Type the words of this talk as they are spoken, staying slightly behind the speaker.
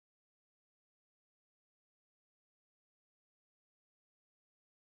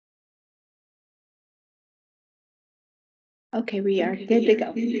Okay, we are good to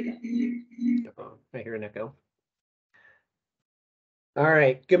go. I hear an echo. All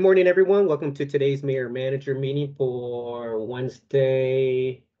right. Good morning, everyone. Welcome to today's Mayor Manager meeting for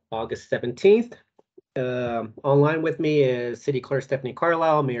Wednesday, August 17th. Online with me is City Clerk Stephanie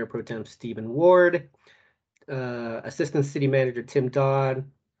Carlisle, Mayor Pro Tem Stephen Ward, Assistant City Manager Tim Dodd,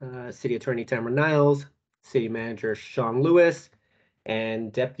 City Attorney Tamara Niles, City Manager Shawn Lewis,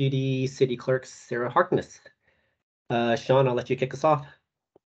 and Deputy City Clerk Sarah Harkness. Shawn, I'll let you kick us off.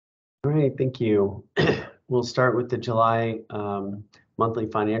 All right, thank you. We'll start with the July monthly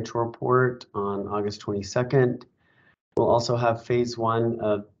financial report on August 22nd. We'll also have phase 2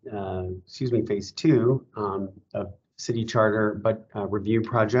 of city charter review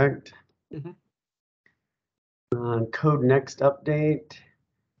project. Code Next update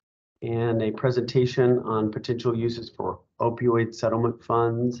and a presentation on potential uses for opioid settlement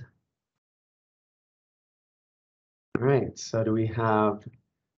funds. All right, so do we have?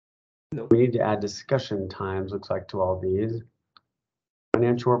 Nope. We need to add discussion times, looks like, to all these.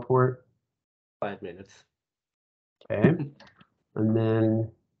 Financial report. 5 minutes. Okay. And then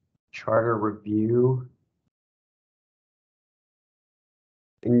charter review.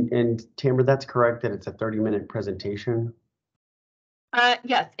 And Tamara, that's correct that it's a 30-minute presentation?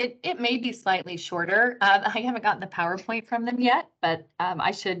 Yes, it may be slightly shorter. I haven't gotten the PowerPoint from them yet, but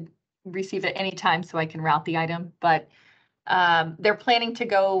I should receive it anytime so I can route the item. But they're planning to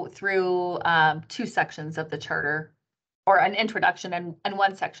go through 2 sections of the charter, or an introduction and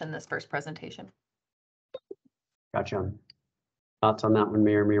 1 section this first presentation. Gotcha. Thoughts on that one,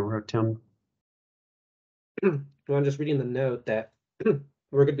 Mayor Pro Tem? Well, I'm just reading the note that we're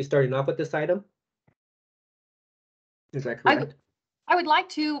going to be starting off with this item. Is that correct? I would like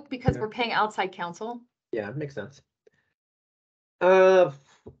to, because we're paying outside counsel. Yeah, it makes sense. I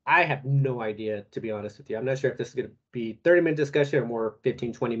have no idea, to be honest with you. I'm not sure if this is going to be 30-minute discussion or more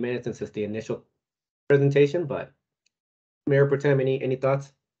 15-20 minutes since it's the initial presentation, but Mayor Pro Tem, any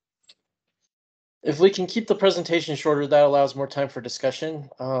thoughts? If we can keep the presentation shorter, that allows more time for discussion.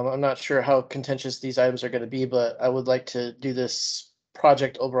 I'm not sure how contentious these items are going to be, but I would like to do this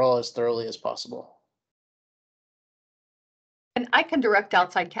project overall as thoroughly as possible. And I can direct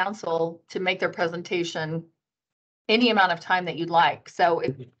outside counsel to make their presentation any amount of time that you'd like. So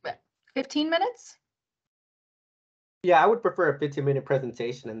 15 minutes? Yeah, I would prefer a 15-minute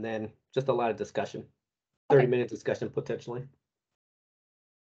presentation and then just a lot of discussion. 30-minute discussion potentially.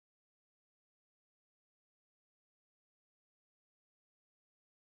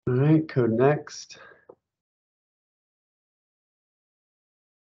 All right, Code Next.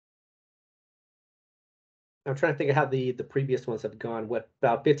 I'm trying to think of how the previous ones have gone. What,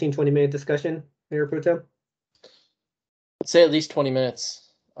 about 15-20-minute discussion, Mayor Pro Tem? I'd say at least 20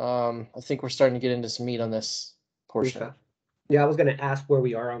 minutes. I think we're starting to get into some meat on this portion. Okay. Yeah, I was going to ask where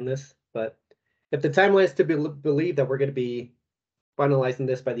we are on this, but if the timeline is to believe that we're going to be finalizing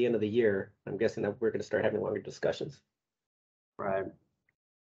this by the end of the year, I'm guessing that we're going to start having longer discussions. Right.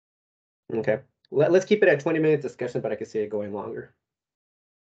 Okay. Let's keep it at 20-minute discussion, but I can see it going longer.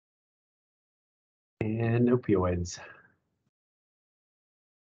 And opioids.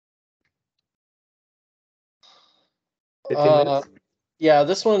 Yeah,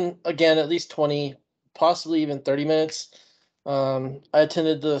 this one, again, at least 20, possibly even 30 minutes. I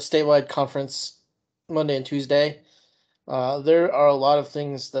attended the statewide conference Monday and Tuesday. There are a lot of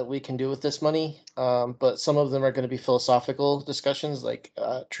things that we can do with this money, but some of them are going to be philosophical discussions like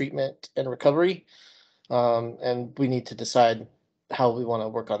treatment and recovery, and we need to decide how we want to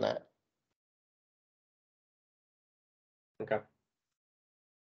work on that. Okay.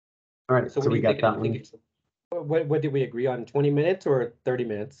 All right, so we got that one. What did we agree on? 20 minutes or 30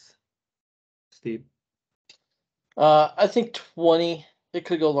 minutes, Steve? I think 20. It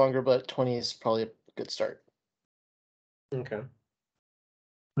could go longer, but 20 is probably a good start. Okay.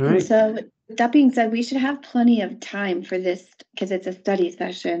 All right. So that being said, we should have plenty of time for this because it's a study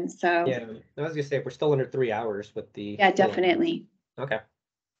session. So yeah, I was gonna say we're still under 3 hours with the. Yeah, definitely. Okay.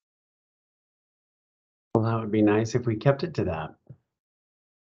 Well, that would be nice if we kept it to that.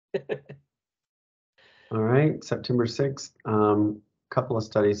 All right, September 6th, couple of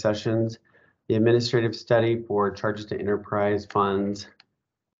study sessions, the administrative study for charges to enterprise funds,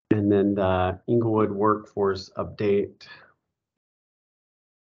 and then the Inglewood workforce update.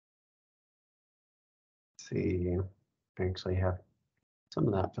 Let's see, I actually have some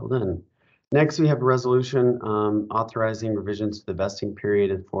of that filled in. Next, we have a resolution authorizing revisions to the vesting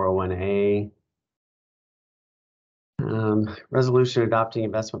period of 401A. Resolution adopting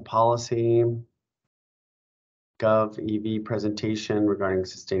investment policy. Gov EV presentation regarding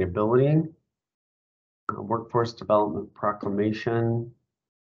sustainability. Workforce Development Proclamation,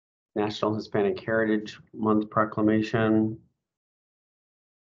 National Hispanic Heritage Month Proclamation.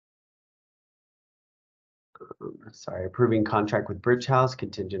 Sorry, approving contract with Bridge House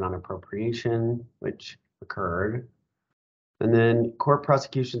contingent on appropriation, which occurred. And then court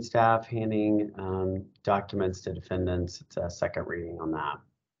prosecution staff handing documents to defendants. It's a second reading on that.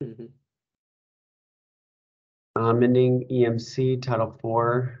 Mhm. Amending EMC Title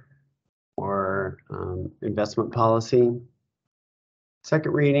IV or investment policy.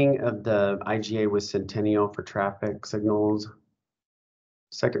 Second reading of the IGA with Centennial for traffic signals.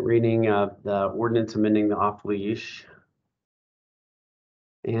 Second reading of the ordinance amending the off-leash.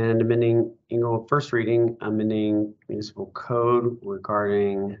 And first reading, amending municipal code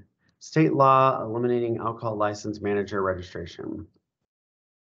regarding state law eliminating alcohol license manager registration.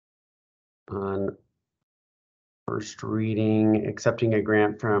 On first reading, accepting a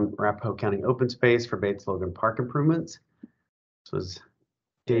grant from Arapahoe County Open Space for Bates Logan Park improvements. This was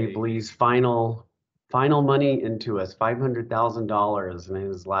Dave Lee's final money into us, $500,000, and it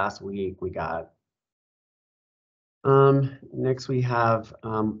was last week we got. Next we have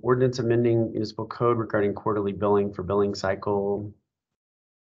ordinance amending municipal code regarding quarterly billing for billing cycle.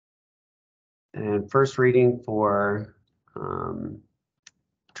 And first reading for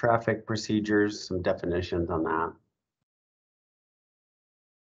traffic procedures, some definitions on that.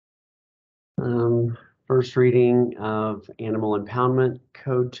 First reading of animal impoundment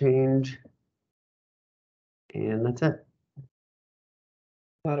code change. And that's it.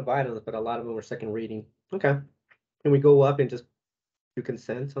 A lot of items, but a lot of them were second reading. Okay. Can we go up and just do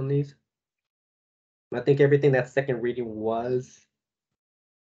consents on these? I think everything that second reading was,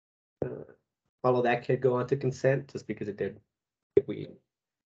 all of that could go on to consent just because it did. If we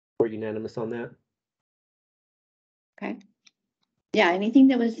were unanimous on that. Okay. Yeah, anything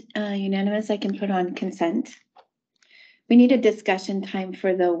that was unanimous, I can put on consent. We need a discussion time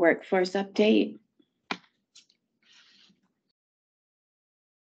for the workforce update.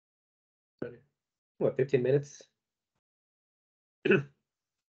 What, 15 minutes?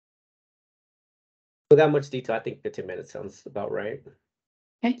 Without much detail, I think 15 minutes sounds about right.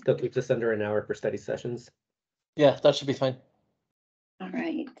 Okay. Still keeps us under an hour for study sessions. Yeah, that should be fine. All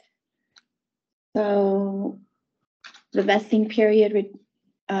right. So the vesting period,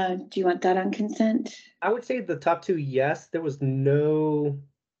 do you want that on consent? I would say the top two, yes. There was no.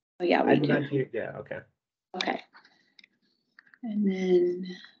 Oh, yeah, we I did do. not hear. Yeah, okay. Okay. And then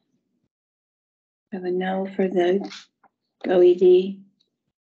I have a no for the OED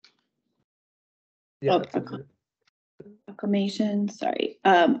Yeah, Oh, that's a good. proclamation. Sorry.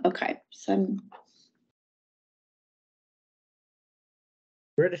 Okay. So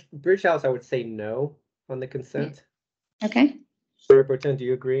Bridge House, I would say no on the consent. okay. Mayor Pro Tem, do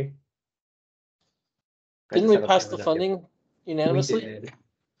you agree? I Didn't just we have a pass the feeling that funding we unanimously? did.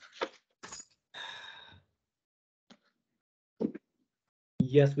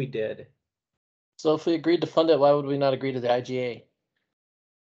 Yes, we did. So if we agreed to fund it, why would we not agree to the IGA?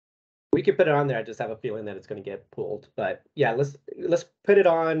 We could put it on there. I just have a feeling that it's going to get pulled. But yeah, let's put it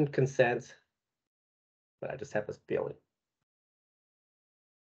on consent. But I just have this feeling.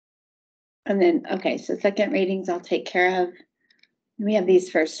 And then, okay, so second readings I'll take care of. We have these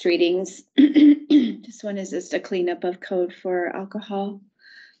first readings. This one is just a cleanup of code for alcohol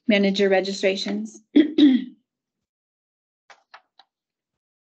manager registrations.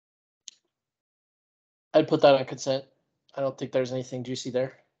 I'd put that on consent. I don't think there's anything juicy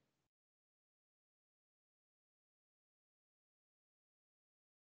there.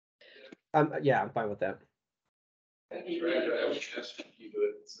 Yeah, I'm fine with that.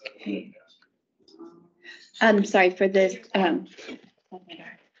 Okay. I'm sorry for this.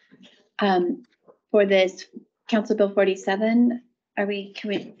 For this Council Bill 47,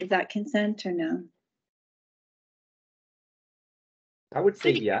 is that consent or no? I would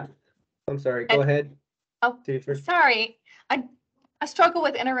say yeah. I'm sorry. Go ahead. Oh, Teacher. sorry. I struggle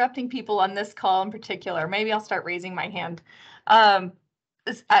with interrupting people on this call in particular. Maybe I'll start raising my hand.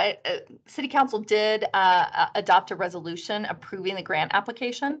 City Council did adopt a resolution approving the grant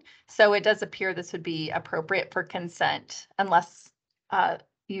application. So it does appear this would be appropriate for consent unless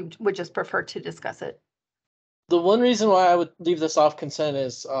you would just prefer to discuss it. The one reason why I would leave this off consent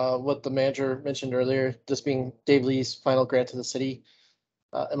is what the manager mentioned earlier, this being Dave Lee's final grant to the city.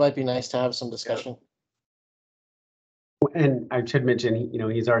 It might be nice to have some discussion. And I should mention,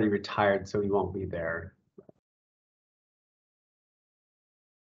 he's already retired, so he won't be there.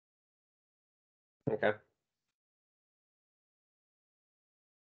 Okay.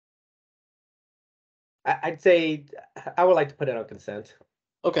 I'd say I would like to put it on consent.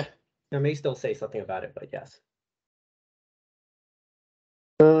 Okay. I may still say something about it, but yes.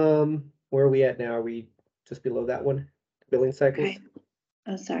 Where are we at now? Are we just below that one? Billing cycles? Okay.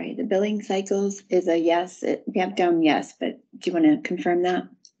 Oh, sorry, the billing cycles is a yes. We have down yes, but do you want to confirm that?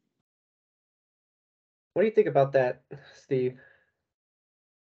 What do you think about that, Steve?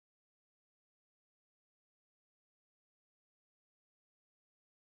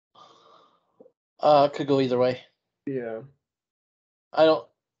 Could go either way. Yeah, I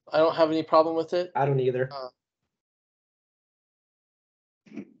don't have any problem with it. I don't either. Uh,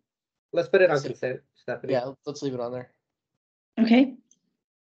 Let's put it on so- consent, Stephanie. Yeah, let's leave it on there. Okay.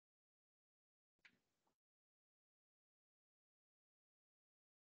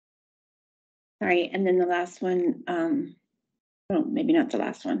 All right, and then the last one, oh, maybe not the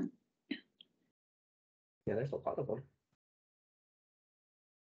last one. Yeah, there's a lot of them.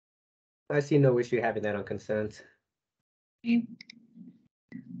 I see no issue having that on consent. Okay.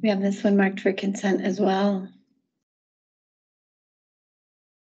 We have this one marked for consent as well.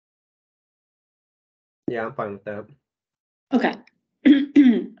 Yeah, I'm fine with that. Okay.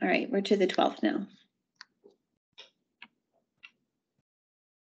 All right, we're to the 12th now.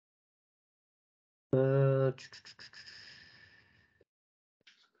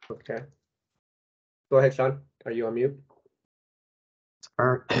 Okay. Go ahead, Shawn. Are you on mute?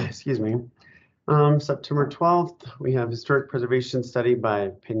 Excuse me. September 12th, we have historic preservation study by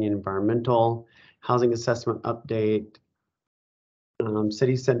Opinion Environmental, housing assessment update,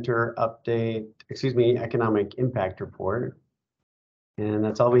 city center update, economic impact report. And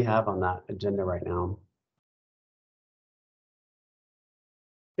that's all we have on that agenda right now.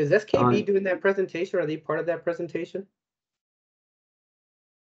 Is SKB On- doing that presentation? Are they part of that presentation?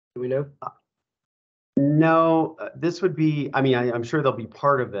 Do we know? No, this would be, I'm sure they'll be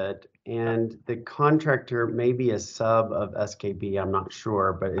part of it. And the contractor may be a sub of SKB, I'm not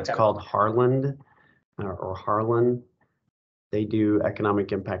sure, but it's Okay. called Harland or Harlan. They do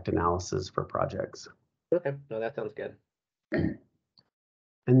economic impact analysis for projects. Okay, no, that sounds good.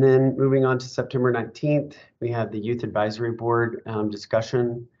 And then moving on to September 19th, we have the Youth Advisory Board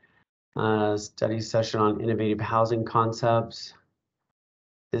discussion, study session on innovative housing concepts.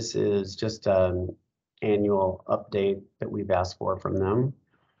 This is just an annual update that we've asked for from them.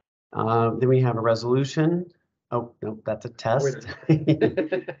 Then we have a resolution. Oh, no, that's a test.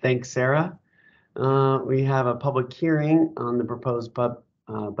 Thanks, Sarah. We have a public hearing on the proposed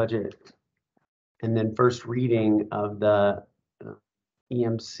budget, and then first reading of the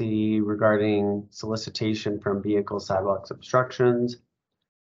EMC regarding solicitation from vehicle sidewalks obstructions.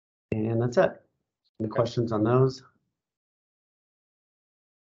 And that's it. Any questions on those?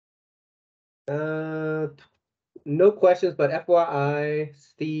 No questions, but FYI,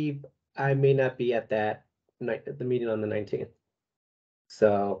 Steve, I may not be at that night at the meeting on the 19th.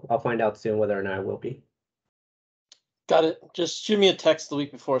 So I'll find out soon whether or not I will be. Got it. Just shoot me a text the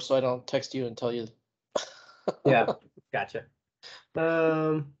week before so I don't text you and tell you. Yeah, gotcha.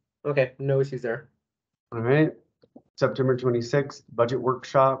 Okay, no issues there. All right. September 26th, budget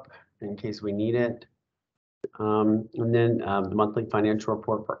workshop in case we need it. And then the monthly financial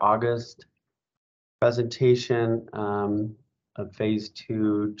report for August. Presentation of phase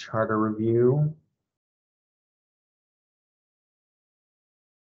 2 charter review.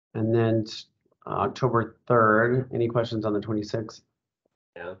 And then October 3rd, any questions on the 26th?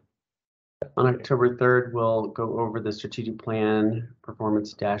 Yeah. On October 3rd, we'll go over the strategic plan,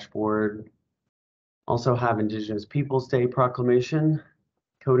 performance dashboard. Also have Indigenous Peoples Day proclamation,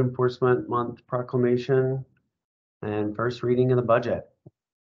 Code Enforcement Month proclamation, and first reading of the budget.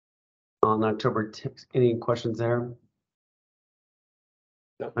 On October 10th, any questions there?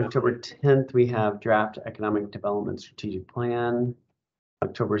 Nope, not October really. 10th, we have draft economic development strategic plan.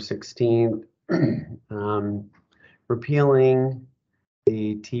 October 16th, repealing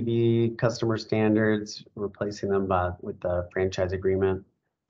the TV customer standards, replacing them with the franchise agreement.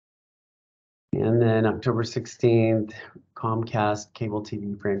 And then October 16th, Comcast cable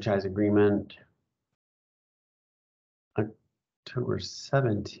TV franchise agreement. October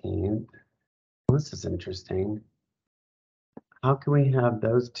 17th, this is interesting. How can we have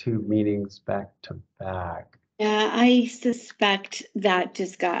those two meetings back to back? Yeah, I suspect that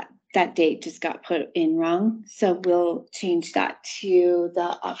date just got put in wrong. So we'll change that to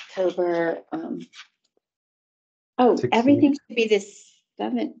the October, oh, 16th. everything should be the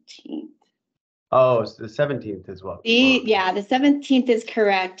 17th. Oh, it's the 17th as well. Yeah, the 17th is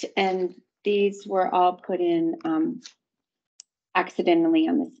correct, and these were all put in accidentally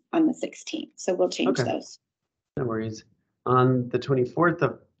on the 16th. So we'll change Okay. those. No worries. On the 24th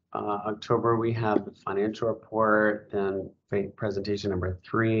of October, we have the financial report, then presentation number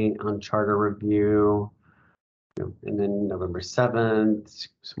 3 on charter review. And then November 7th,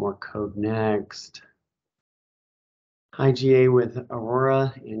 some more code next. IGA with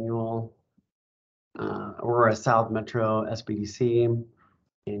Aurora, annual Aurora South Metro SBDC,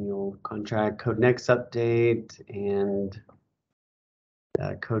 annual contract code next update, and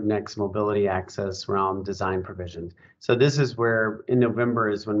code next mobility access realm design provisions. So this is where in November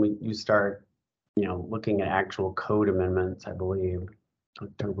is when you start, looking at actual code amendments, I believe.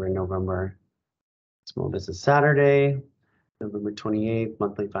 October and November. Small Business Saturday, November 28th,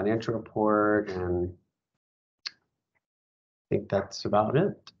 monthly financial report, and I think that's about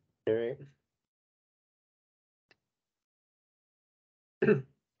it. All right.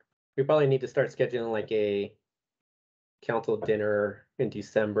 We probably need to start scheduling like a council dinner in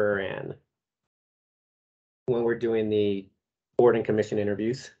December and when we're doing the board and commission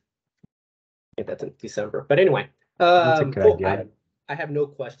interviews. I think that's in December. But anyway, That's a good cool. idea. I have no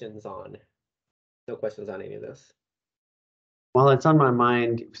questions on any of this. While it's on my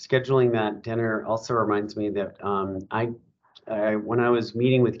mind, scheduling that dinner also reminds me that when I was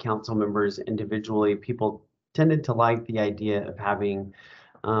meeting with council members individually, people tended to like the idea of having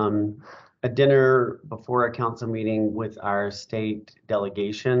a dinner before a council meeting with our state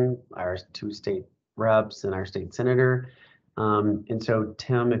delegation, our 2 state reps and our state senator. And so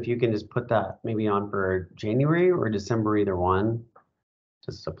Tim, if you can just put that maybe on for January or December, either one,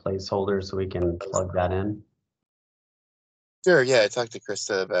 just a placeholder so we can plug that in. Sure, yeah, I talked to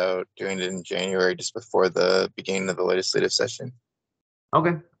Krista about doing it in January, just before the beginning of the legislative session.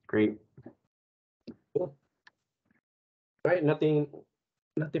 Okay, great. Cool. All right, nothing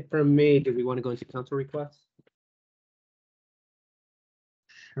from me. Do we want to go into council requests?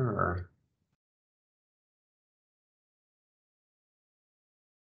 Sure.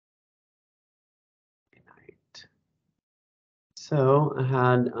 Right. So I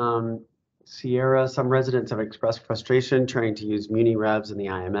had Sierra, some residents have expressed frustration trying to use Muni Revs in the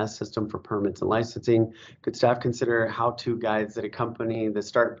IMS system for permits and licensing. Could staff consider how-to guides that accompany the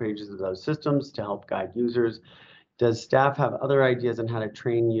start pages of those systems to help guide users? Does staff have other ideas on how to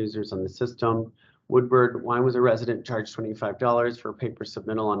train users on the system? Woodward, why was a resident charged $25 for paper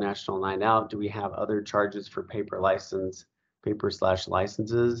submittal on National Night Out? Do we have other charges for paper licenses?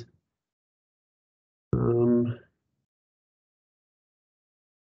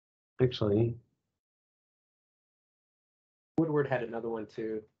 Actually, Woodward had another one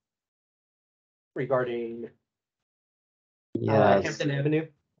too regarding yes. Hampton Avenue.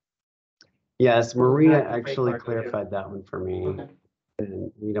 Yes, Maria Not the freight actually cargo, clarified that one for me. Okay.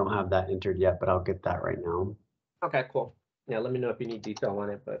 And we don't have that entered yet, but I'll get that right now. Okay, cool. Yeah, let me know if you need detail on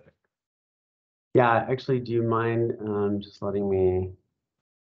it, but Yeah, actually, do you mind just letting me?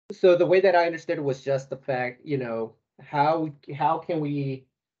 so the way that I understood it was just the fact, how can we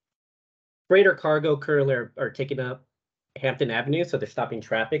freighter cargo currently are taking up Hampton Avenue, so they're stopping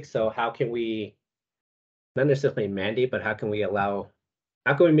traffic. So how can we not necessarily mandate, but how can we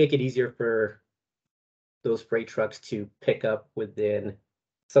make it easier for those freight trucks to pick up within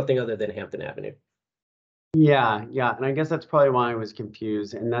something other than Hampton Avenue? Yeah, and I guess that's probably why I was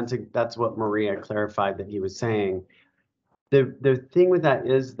confused, and that's what Maria clarified that he was saying. The thing with that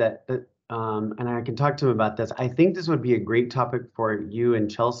is that and I can talk to him about this. I think this would be a great topic for you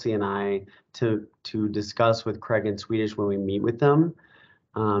and Chelsea and I to discuss with Craig and Swedish when we meet with them.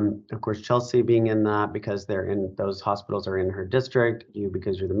 Of course, Chelsea being in that because those hospitals are in her district, you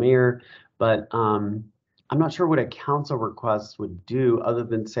because you're the mayor, but I'm not sure what a council request would do other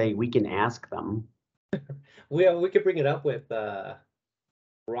than say we can ask them. We could bring it up with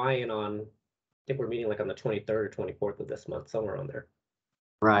Ryan on, I think we're meeting like on the 23rd or 24th of this month, somewhere on there.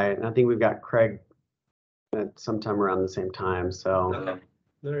 Right, and I think we've got Craig at sometime around the same time. So, Okay.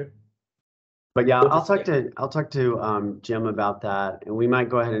 All right. but yeah, We'll I'll just- talk to Jim about that, and we might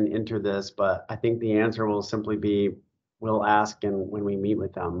go ahead and enter this. But I think the answer will simply be we'll ask and when we meet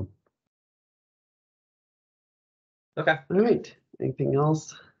with them. Okay. All right. Anything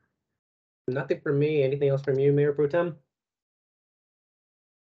else? Nothing from me. Anything else from you, Mayor Pro Tem?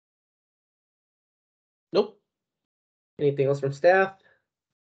 Nope. Anything else from staff?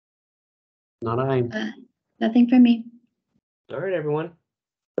 Not I. Nothing from me. All right, everyone.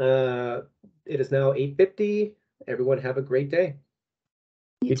 It is now 8:50. Everyone have a great day.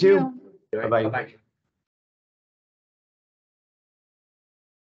 You too. All right, Bye-bye. bye-bye.